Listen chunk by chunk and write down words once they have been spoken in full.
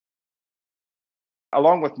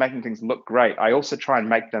along with making things look great, I also try and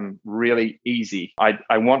make them really easy.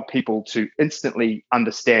 I want people to instantly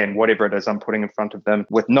understand whatever it is I'm putting in front of them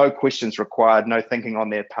with no questions required, no thinking on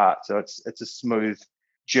their part. So it's a smooth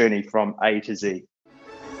journey from A to Z.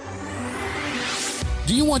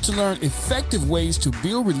 Do you want to learn effective ways to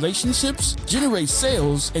build relationships, generate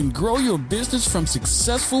sales, and grow your business from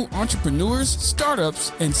successful entrepreneurs,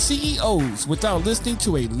 startups, and CEOs without listening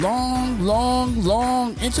to a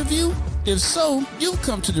long interview? If so, you've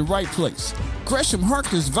come to the right place. Gresham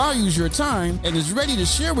Harkless values your time and is ready to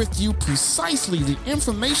share with you precisely the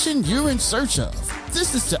information you're in search of.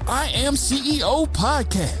 This is the I Am CEO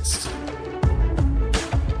podcast.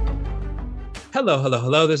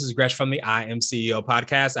 Hello. This is Gresh from the I Am CEO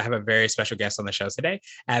podcast. I have a very special guest on the show today.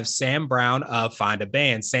 I have Sam Brown of Find a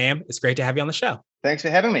Band. Sam, it's great to have you on the show. Thanks for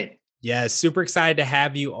having me. Yeah, super excited to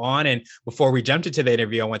have you on. And before we jumped into the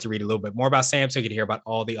interview, I want to read a little bit more about Sam so you can hear about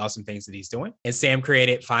all the awesome things that he's doing. And Sam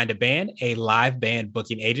created Find a Band, a live band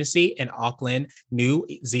booking agency in Auckland, New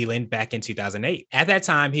Zealand back in 2008. At that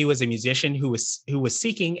time, he was a musician who was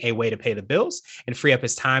seeking a way to pay the bills and free up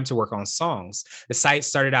his time to work on songs. The site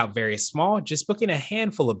started out very small, just booking a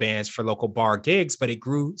handful of bands for local bar gigs, but it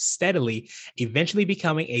grew steadily, eventually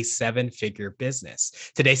becoming a 7-figure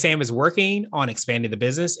business. Today, Sam is working on expanding the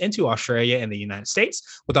business into Australia and the United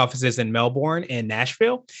States with offices in Melbourne and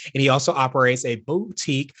Nashville. And he also operates a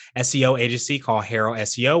boutique SEO agency called Herald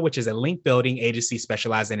SEO, which is a link building agency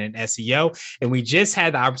specializing in SEO. And we just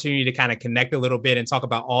had the opportunity to kind of connect a little bit and talk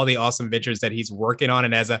about all the awesome ventures that he's working on.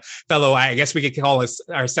 And as a fellow, I guess we could call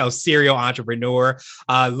ourselves serial entrepreneur,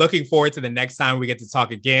 looking forward to the next time we get to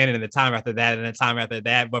talk again and the time after that and the time after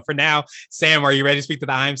that. But for now, Sam, are you ready to speak to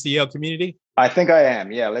the I Am CEO community? I think I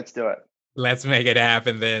am. Yeah, let's do it. Let's make it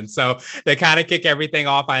happen then. So to kind of kick everything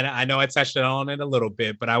off, I know I touched on it a little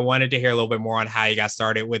bit, but I wanted to hear a little bit more on how you got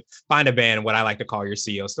started with Find a Band, what I like to call your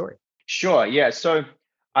CEO story. Sure. Yeah. So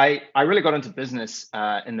I really got into business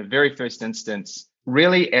in the very first instance,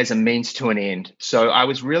 really as a means to an end. So I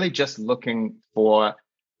was really just looking for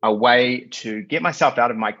a way to get myself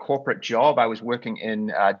out of my corporate job. I was working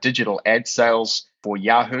in digital ad sales for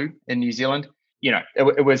Yahoo in New Zealand. You know,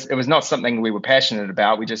 it was not something we were passionate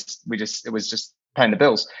about. It was just paying the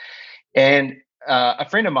bills. And a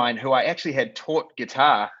friend of mine who I actually had taught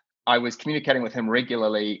guitar, I was communicating with him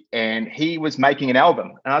regularly, and he was making an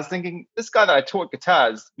album. And I was thinking, this guy that I taught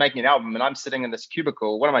guitar is making an album, and I'm sitting in this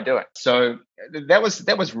cubicle. What am I doing? So that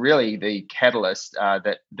was really the catalyst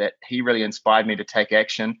that he really inspired me to take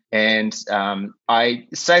action. And I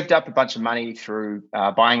saved up a bunch of money through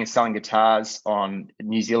buying and selling guitars on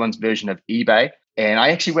New Zealand's version of eBay. And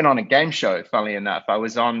I actually went on a game show, funnily enough. I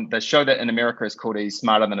was on the show that in America is called He's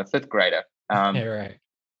Smarter Than a Fifth Grader. Right.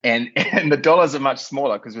 And the dollars are much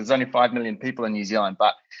smaller because there's only 5 million people in New Zealand.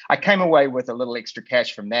 But I came away with a little extra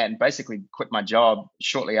cash from that and basically quit my job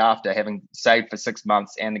shortly after having saved for 6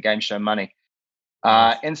 months and the game show money.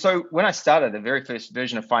 And so when I started the very first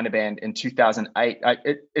version of Find a Band in 2008,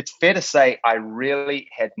 it's fair to say I really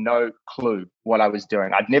had no clue what I was doing.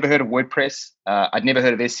 I'd never heard of WordPress. I'd never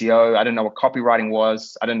heard of SEO. I didn't know what copywriting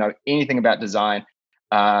was. I didn't know anything about design.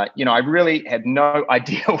 I really had no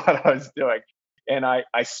idea what I was doing. And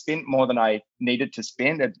I spent more than I needed to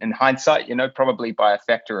spend in hindsight, probably by a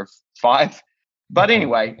factor of 5. But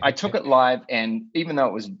anyway, I took it live. And even though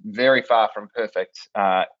it was very far from perfect,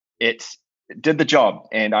 it did the job.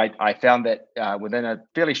 And I found that within a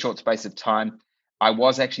fairly short space of time, I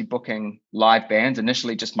was actually booking live bands,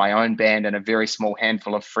 initially just my own band and a very small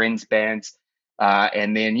handful of friends' bands.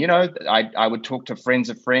 And then, I would talk to friends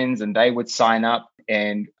of friends and they would sign up.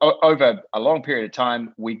 And over a long period of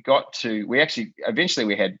time, we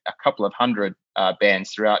eventually had a couple of hundred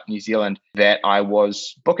bands throughout New Zealand that I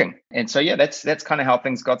was booking. And so, yeah, that's kind of how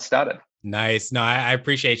things got started. Nice. No, I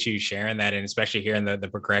appreciate you sharing that, and especially hearing the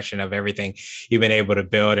progression of everything you've been able to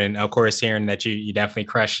build. And of course, hearing that you definitely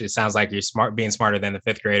crushed. It sounds like you're being smarter than the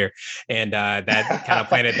fifth grader. And that kind of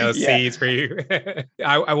planted those seeds for you.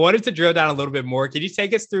 I wanted to drill down a little bit more. Can you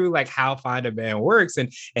take us through like how Find a Band works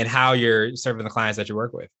and how you're serving the clients that you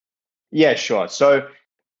work with? Yeah, sure. So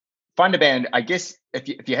Find a Band, I guess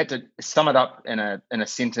if you had to sum it up in a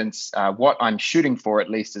sentence, what I'm shooting for at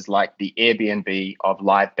least is like the Airbnb of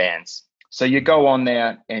live bands. So you go on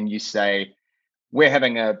there and you say, we're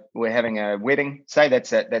having a wedding. Say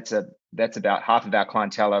that's about half of our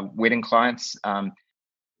clientele are wedding clients,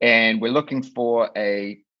 and we're looking for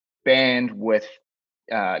a band with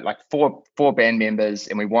like four band members,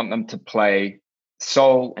 and we want them to play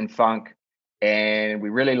soul and funk, and we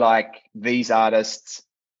really like these artists,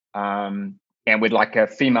 and we'd like a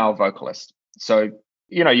female vocalist. So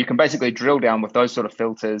you can basically drill down with those sort of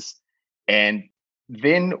filters and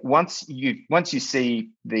then once you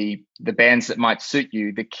see the bands that might suit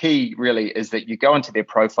you, the key really is that you go into their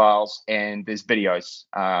profiles and there's videos.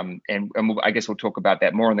 I guess we'll talk about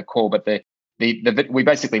that more in the call. But we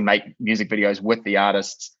basically make music videos with the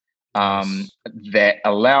artists that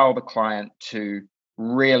allow the client to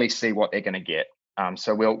really see what they're going to get.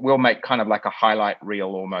 So we'll make kind of like a highlight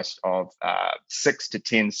reel almost of 6 to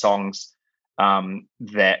 10 songs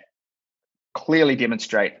that clearly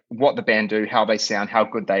demonstrate what the band do, how they sound, how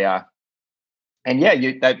good they are. And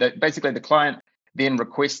basically the client then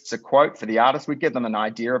requests a quote for the artist. We give them an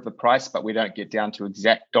idea of the price, but we don't get down to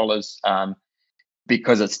exact dollars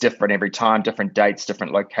because it's different every time, different dates,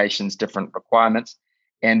 different locations, different requirements.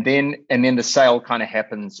 And then the sale kind of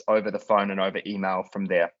happens over the phone and over email from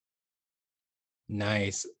there.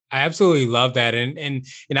 Nice. I absolutely love that. And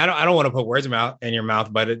I don't want to put words in your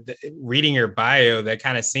mouth, but reading your bio, that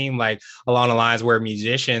kind of seemed like along the lines where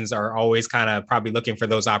musicians are always kind of probably looking for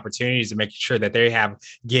those opportunities to make sure that they have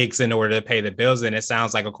gigs in order to pay the bills. And it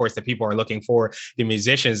sounds like, of course, the people are looking for the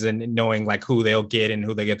musicians and knowing like who they'll get and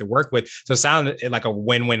who they get to work with. So it sounded like a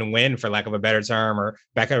win-win-win, for lack of a better term, or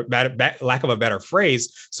lack of a better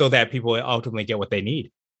phrase, so that people ultimately get what they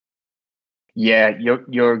need. Yeah,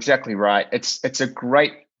 you're exactly right. It's a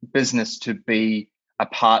great business to be a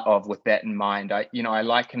part of with that in mind. I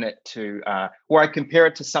liken it to, or I compare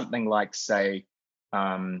it to something like, say,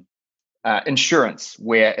 insurance,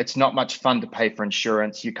 where it's not much fun to pay for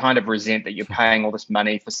insurance. You kind of resent that you're paying all this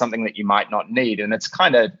money for something that you might not need, and it's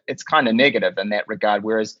kind of negative in that regard.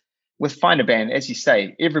 Whereas with Find a Band, as you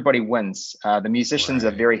say, everybody wins. The musicians are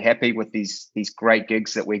very happy with these great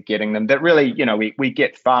gigs that we're getting them. That really, we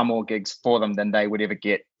get far more gigs for them than they would ever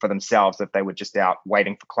get for themselves if they were just out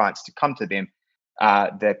waiting for clients to come to them.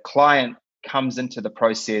 The client comes into the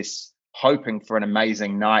process hoping for an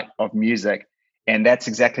amazing night of music, and that's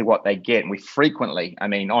exactly what they get. And we frequently,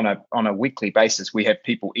 on a weekly basis, we have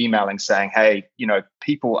people emailing saying, "Hey,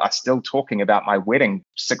 people are still talking about my wedding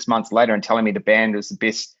 6 months later and telling me the band was the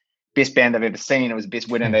best band they've ever seen. It was the best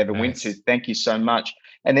wedding they ever went to. Thank you so much."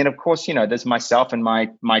 And then, of course, there's myself and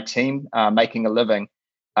my team making a living.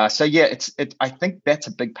 I think that's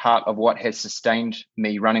a big part of what has sustained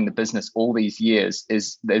me running the business all these years.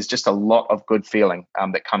 Is there's just a lot of good feeling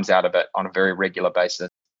that comes out of it on a very regular basis.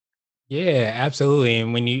 Yeah, absolutely.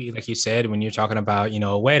 And when you, like you said, when you're talking about,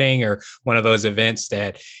 a wedding or one of those events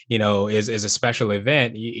that, is a special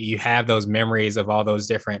event, you have those memories of all those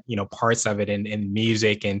different, parts of it in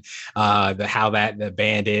music, and how that the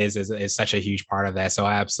band is such a huge part of that. So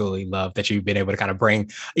I absolutely love that you've been able to kind of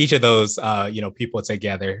bring each of those, people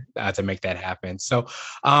together to make that happen. So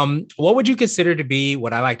what would you consider to be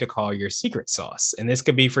what I like to call your secret sauce? And this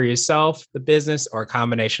could be for yourself, the business, or a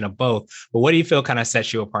combination of both. But what do you feel kind of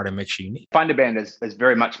sets you apart and makes you unique? Find a Band is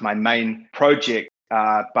very much my main project,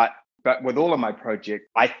 but with all of my projects,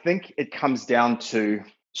 I think it comes down to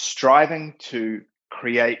striving to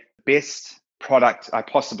create the best product I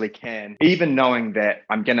possibly can, even knowing that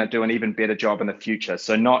I'm going to do an even better job in the future.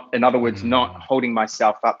 So in other words, not holding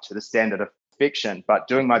myself up to the standard of perfection, but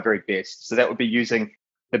doing my very best. So that would be using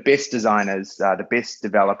the best designers, the best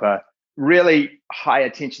developer, really high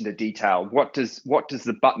attention to detail. What does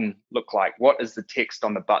the button look like? What is the text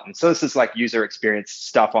on the button? So this is like user experience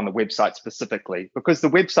stuff on the website specifically, because the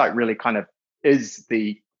website really kind of is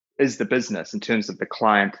the business in terms of the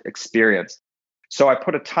client experience. So I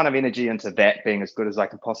put a ton of energy into that being as good as I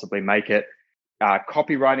can possibly make it.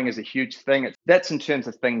 Copywriting is a huge thing. That's in terms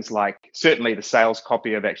of things like certainly the sales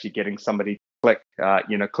copy of actually getting somebody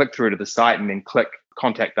to click through to the site and then click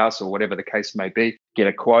contact us or whatever the case may be, get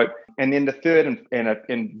a quote. And then the third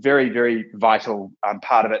and very, very vital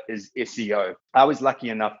part of it is SEO. I was lucky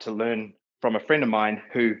enough to learn from a friend of mine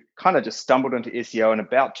who kind of just stumbled into SEO in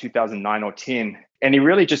about 2009 or 10. And he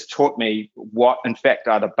really just taught me what, in fact,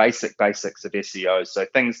 are the basics of SEO. So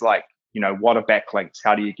things like, what are backlinks?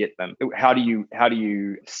 How do you get them? How do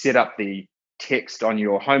you set up the text on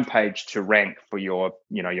your homepage to rank for your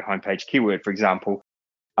homepage keyword, for example?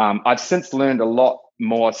 I've since learned a lot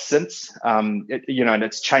more since, and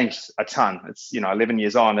it's changed a ton. It's, 11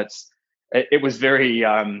 years on. It was very,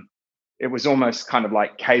 it was almost kind of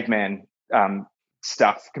like caveman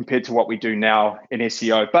stuff compared to what we do now in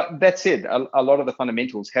SEO. But that said, a lot of the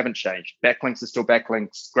fundamentals haven't changed. Backlinks are still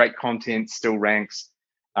backlinks. Great content still ranks.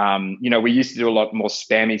 We used to do a lot more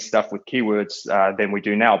spammy stuff with keywords than we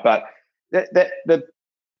do now. But that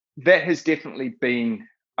has definitely been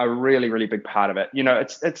a really, really big part of it.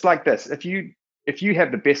 It's like this. If you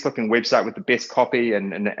have the best looking website with the best copy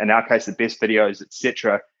and in our case, the best videos,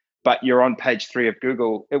 etc., but you're on page 3 of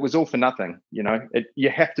Google, it was all for nothing. You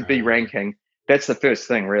have to be ranking. that's the first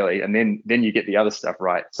thing really. And then you get the other stuff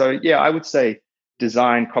right. So yeah, I would say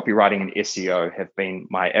design, copywriting, and SEO have been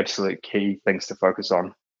my absolute key things to focus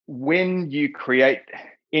on. When you create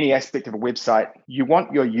any aspect of a website, you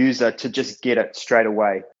want your user to just get it straight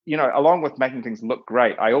away. Along with making things look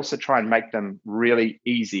great, I also try and make them really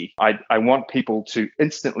easy. I want people to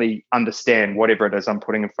instantly understand whatever it is I'm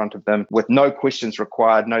putting in front of them with no questions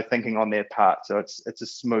required, no thinking on their part. So it's a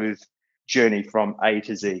smooth journey from A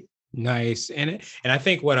to Z. Nice. And I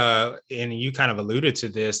think what and you kind of alluded to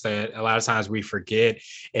this, that a lot of times we forget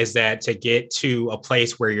is that to get to a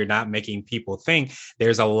place where you're not making people think,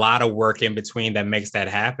 there's a lot of work in between that makes that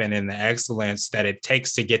happen, and the excellence that it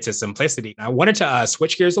takes to get to simplicity. I wanted to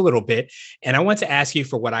switch gears a little bit, and I want to ask you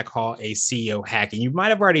for what I call a CEO hack. And you might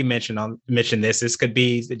have already mentioned this. This could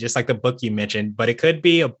be just like the book you mentioned, but it could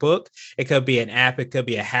be a book, it could be an app, it could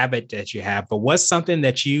be a habit that you have. But what's something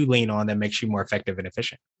that you lean on that makes you more effective and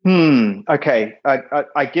efficient? Okay.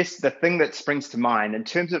 I guess the thing that springs to mind in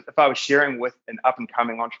terms of if I was sharing with an up and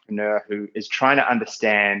coming entrepreneur who is trying to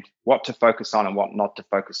understand what to focus on and what not to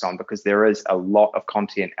focus on, because there is a lot of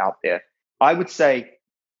content out there, I would say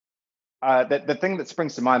that the thing that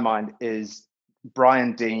springs to my mind is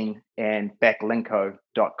Brian Dean and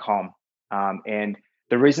backlinko.com. And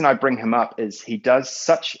the reason I bring him up is he does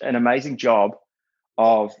such an amazing job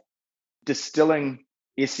of distilling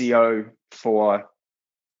SEO for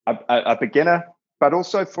a beginner, but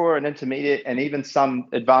also for an intermediate and even some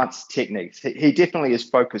advanced techniques. He definitely is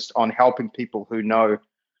focused on helping people who know,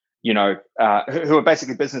 who are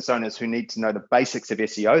basically business owners who need to know the basics of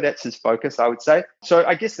SEO. That's his focus, I would say. So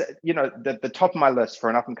I guess that, the top of my list for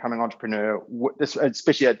an up and coming entrepreneur,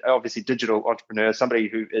 especially obviously digital entrepreneur, somebody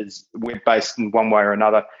who is web-based in one way or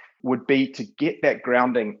another, would be to get that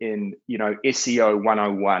grounding in, SEO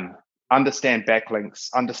 101. Understand backlinks,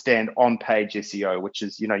 understand on-page SEO, which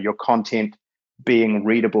is, your content being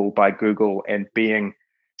readable by Google and being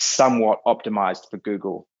somewhat optimized for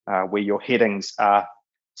Google, where your headings are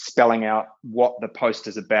spelling out what the post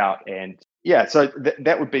is about. And yeah, so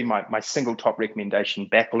that would be my single top recommendation,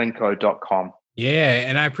 backlinko.com. Yeah.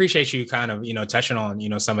 And I appreciate you kind of, touching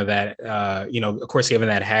on, some of that, of course, given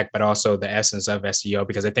that hack, but also the essence of SEO,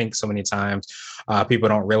 because I think so many times people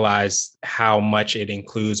don't realize how much it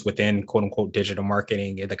includes within quote unquote digital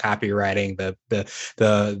marketing, the copywriting, the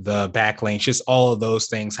backlinks, just all of those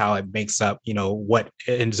things, how it makes up, what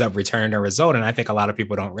ends up returning a result. And I think a lot of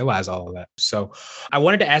people don't realize all of that. So I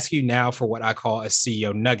wanted to ask you now for what I call a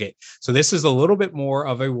CEO nugget. So this is a little bit more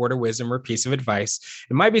of a word of wisdom or piece of advice.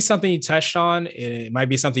 It might be something you touched on. It might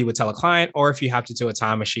be something you would tell a client, or if you hopped into a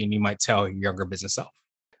time machine, you might tell your younger business self.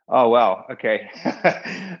 Oh, wow. Okay.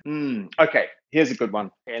 Okay. Here's a good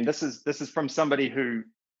one. And this is from somebody who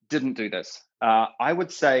didn't do this. I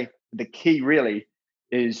would say the key really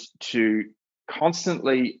is to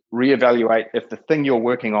constantly reevaluate if the thing you're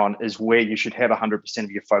working on is where you should have 100%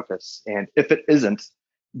 of your focus. And if it isn't,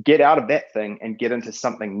 get out of that thing and get into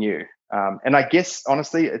something new. And I guess,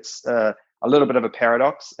 honestly, it's a little bit of a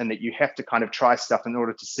paradox in that you have to kind of try stuff in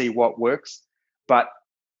order to see what works. But,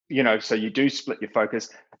 so you do split your focus.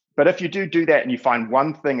 But if you do that and you find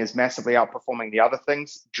one thing is massively outperforming the other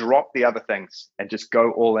things, drop the other things and just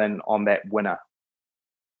go all in on that winner.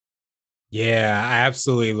 Yeah, I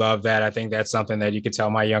absolutely love that. I think that's something that you could tell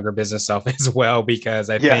my younger business self as well, because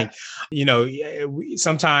I think,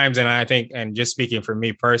 sometimes, and I think, and just speaking for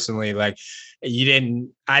me personally, like I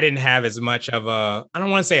didn't have as much of I don't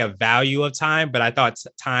want to say a value of time, but I thought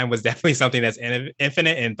time was definitely something that's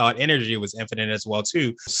infinite, and thought energy was infinite as well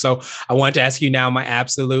too. So I want to ask you now my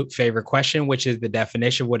absolute favorite question, which is the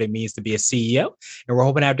definition of what it means to be a CEO. And we're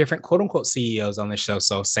hoping to have different quote unquote CEOs on the show.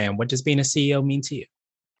 So Sam, what does being a CEO mean to you?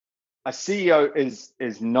 A CEO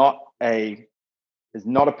is not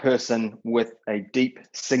a person with a deep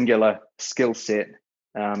singular skill set.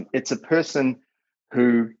 It's a person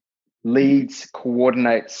who leads,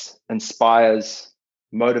 coordinates, inspires,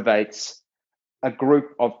 motivates a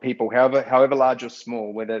group of people, however large or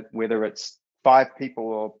small, whether it's 5 people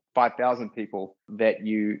or 5,000 people, that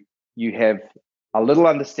you have a little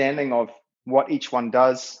understanding of what each one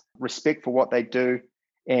does, respect for what they do,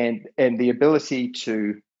 and the ability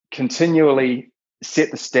to continually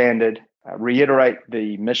set the standard, reiterate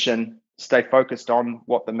the mission, stay focused on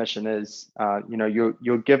what the mission is.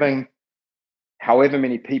 You're giving however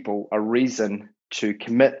many people a reason to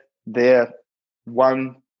commit their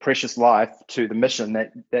one precious life to the mission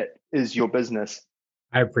that is your business.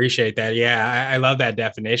 I appreciate that. Yeah, I love that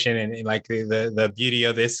definition. And like the beauty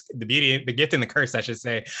of this, the gift and the curse, I should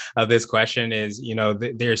say, of this question is,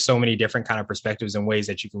 there's so many different kind of perspectives and ways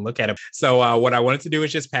that you can look at it. So what I wanted to do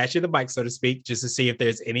is just pass you the mic, so to speak, just to see if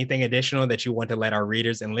there's anything additional that you want to let our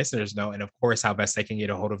readers and listeners know. And of course, how best they can get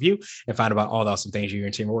a hold of you and find out all the awesome things you and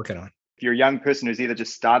your team are working on. If you're a young person who's either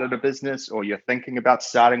just started a business or you're thinking about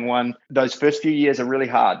starting one, those first few years are really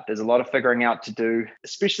hard. There's a lot of figuring out to do,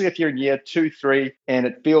 especially if you're in year 2, 3, and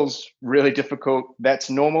it feels really difficult.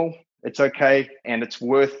 That's normal. It's okay. And it's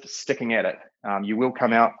worth sticking at it. You will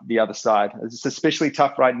come out the other side. It's especially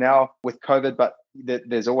tough right now with COVID, but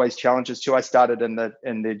there's always challenges too. I started in the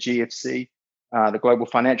GFC, the global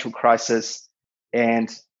financial crisis.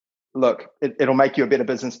 And look, it'll make you a better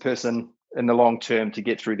business person in the long term to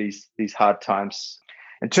get through these hard times.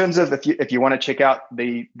 In terms of if you want to check out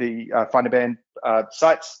the Find a Band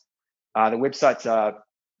sites, the websites are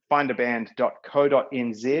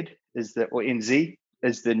findaband.co.nz or NZ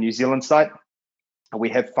is the New Zealand site. We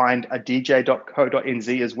have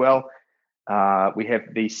findadj.co.nz as well. We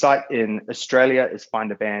have the site in Australia is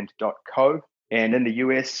findaband.co, and in the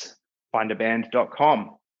US,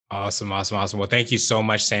 findaband.com. Awesome. Well, thank you so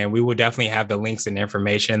much, Sam. We will definitely have the links and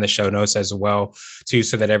information in the show notes as well, too,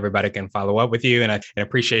 so that everybody can follow up with you. And I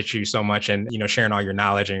appreciate you so much and, sharing all your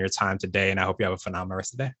knowledge and your time today. And I hope you have a phenomenal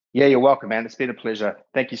rest of the day. Yeah, you're welcome, man. It's been a pleasure.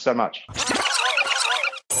 Thank you so much.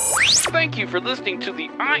 Thank you for listening to the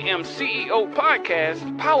I Am CEO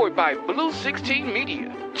podcast powered by Blue 16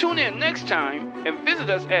 Media. Tune in next time and visit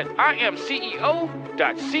us at imceo.co.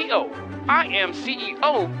 I Am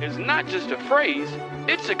CEO is not just a phrase,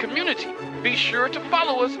 it's a community. Be sure to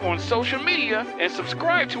follow us on social media and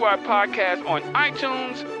subscribe to our podcast on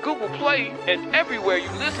iTunes, Google Play, and everywhere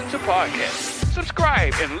you listen to podcasts.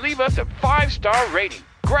 Subscribe and leave us a 5-star rating.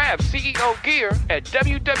 Grab CEO gear at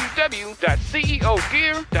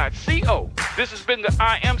www.ceogear.co. This has been the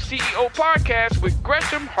I Am CEO podcast with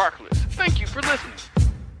Gresham Harkless. Thank you for listening.